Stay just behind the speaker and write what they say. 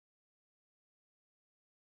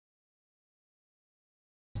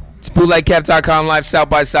BootlegKev.com live South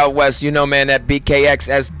by Southwest. You know, man, that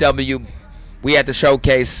BKXSW. We at the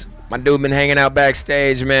showcase. My dude been hanging out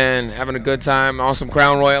backstage, man, having a good time. Awesome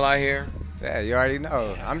Crown Royal out here. Yeah, you already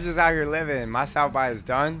know. I'm just out here living. My South by is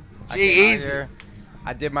done. G-Eazy.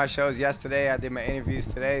 I did my shows yesterday. I did my interviews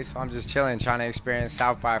today, so I'm just chilling, trying to experience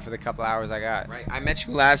South by for the couple hours I got. Right. I met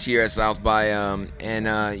you last year at South by,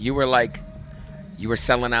 and you were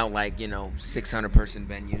selling out like 600-person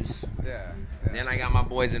venues. Yeah. And then I got my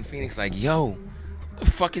boys in Phoenix like, yo, the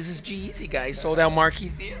fuck is this G-Eazy guy? He sold out Marquee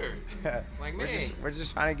Theater. Like, man. We're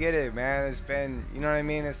just trying to get it, man. It's been, you know what I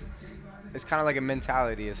mean? It's kind of like a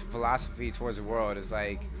mentality. It's a philosophy towards the world. It's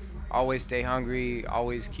like always stay hungry,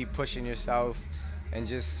 always keep pushing yourself, and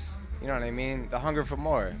just, you know what I mean? The hunger for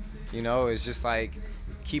more, it's just like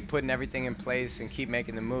keep putting everything in place and keep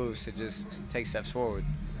making the moves to just take steps forward.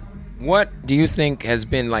 What do you think has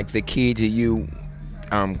been like the key to you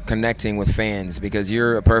connecting with fans? Because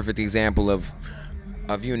you're a perfect example of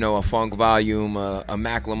a Funk Volume, a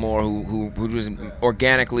Macklemore who just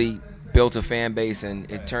organically built a fan base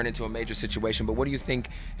and it turned into a major situation. But what do you think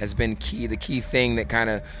has been the key thing that kind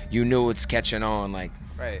of you knew it's catching on? Like,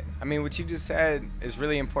 right. I mean, what you just said is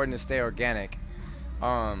really important to stay organic.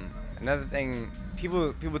 Another thing,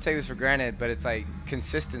 people take this for granted, but it's like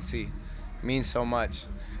consistency means so much.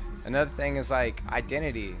 Another thing is like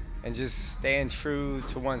identity and just staying true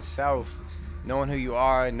to oneself, knowing who you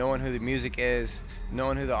are, knowing who the music is,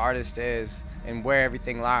 knowing who the artist is, and where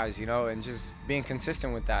everything lies, and just being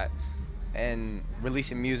consistent with that. And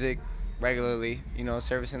releasing music regularly,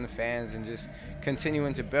 servicing the fans and just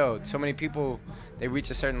continuing to build. So many people, they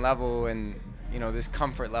reach a certain level and, this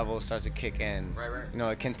comfort level starts to kick in.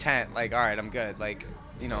 Right. A content, like, all right, I'm good. Like,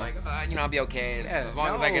 I'll be okay as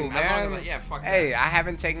long as I can. Fuck hey, that. I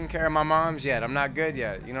haven't taken care of my moms yet. I'm not good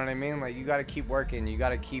yet. You know what I mean? Like, you got to keep working. You got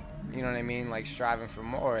to keep, like striving for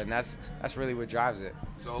more. And that's really what drives it.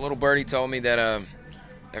 So a little birdie told me that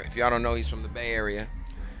if y'all don't know, he's from the Bay Area.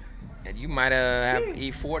 And you might have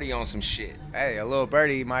E40 on some shit. Hey, a little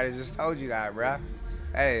birdie might have just told you that, bruh.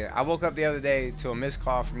 Hey, I woke up the other day to a missed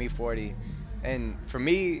call from E40. And for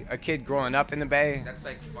me, a kid growing up in the Bay, that's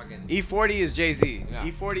like fucking... E40 is Jay-Z. Yeah.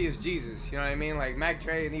 E40 is Jesus. You know what I mean? Like, Mac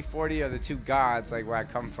Dre and E40 are the two gods, like, where I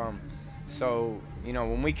come from. So,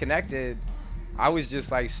 when we connected, I was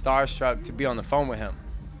just, like, starstruck to be on the phone with him.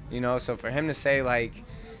 So for him to say, like,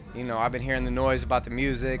 I've been hearing the noise about the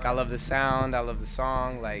music. I love the sound. I love the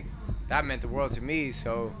song. Like, that meant the world to me.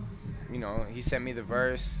 So, he sent me the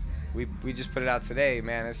verse. We just put it out today,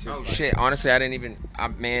 man. It's just shit. Honestly, I didn't even...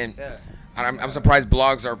 man... Yeah. I'm surprised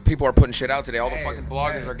people are putting shit out today. All the fucking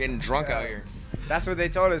bloggers are getting drunk out here. That's what they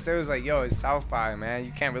told us. They was like, yo, it's South by, man.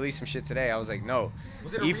 You can't release some shit today. I was like, no.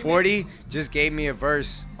 Was it a E40 remix? just gave me a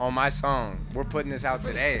verse on my song. We're putting this out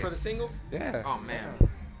today. For the single? Yeah. Oh, man.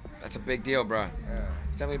 That's a big deal, bro. Yeah.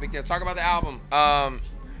 It's definitely a big deal. Talk about the album.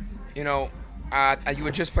 You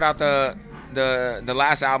had just put out the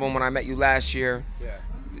last album when I met you last year. Yeah.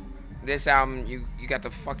 This album, you got the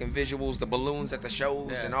fucking visuals, the balloons at the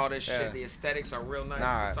shows, and all this shit. The aesthetics are real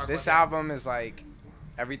nice. Nah, this album is like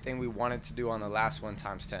everything we wanted to do on the last one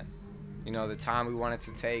times 10. The time we wanted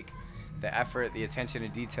to take, the effort, the attention to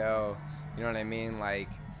detail. You know what I mean? Like,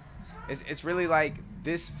 it's really like,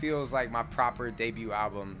 this feels like my proper debut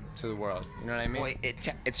album to the world. You know what I mean? Boy,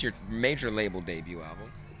 it's your major label debut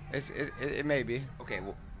album. It may be. Okay,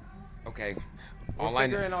 well, okay. All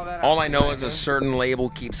I know is a certain label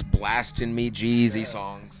keeps blasting me G-Eazy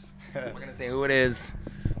songs. I'm not gonna say who it is,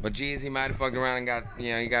 but G-Eazy might have fucked around and got,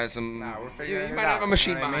 he got some. Nah, we're figuring he it might out, have a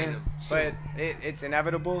machine you know what I behind mean? him. But it's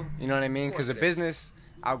inevitable, you know what I mean? Because a it is. business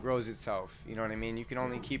outgrows itself, you know what I mean? You can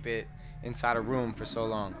only keep it inside a room for so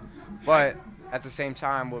long. But at the same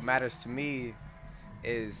time, what matters to me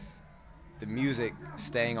is the music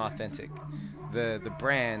staying authentic, the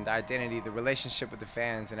brand, the identity, the relationship with the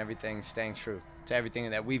fans, and everything staying true to everything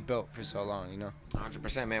that we've built for so long,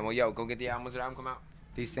 100%, man. Well, yo, go get the album. When's the album come out?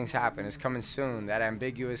 These things happen. It's coming soon. That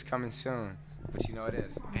ambiguous coming soon. But it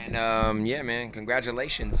is. And, yeah, man,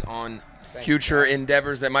 congratulations on future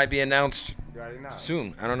endeavors that might be announced You already know.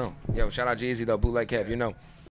 soon. I don't know. Yo, shout out G-Eazy, though. Bootleg Kev,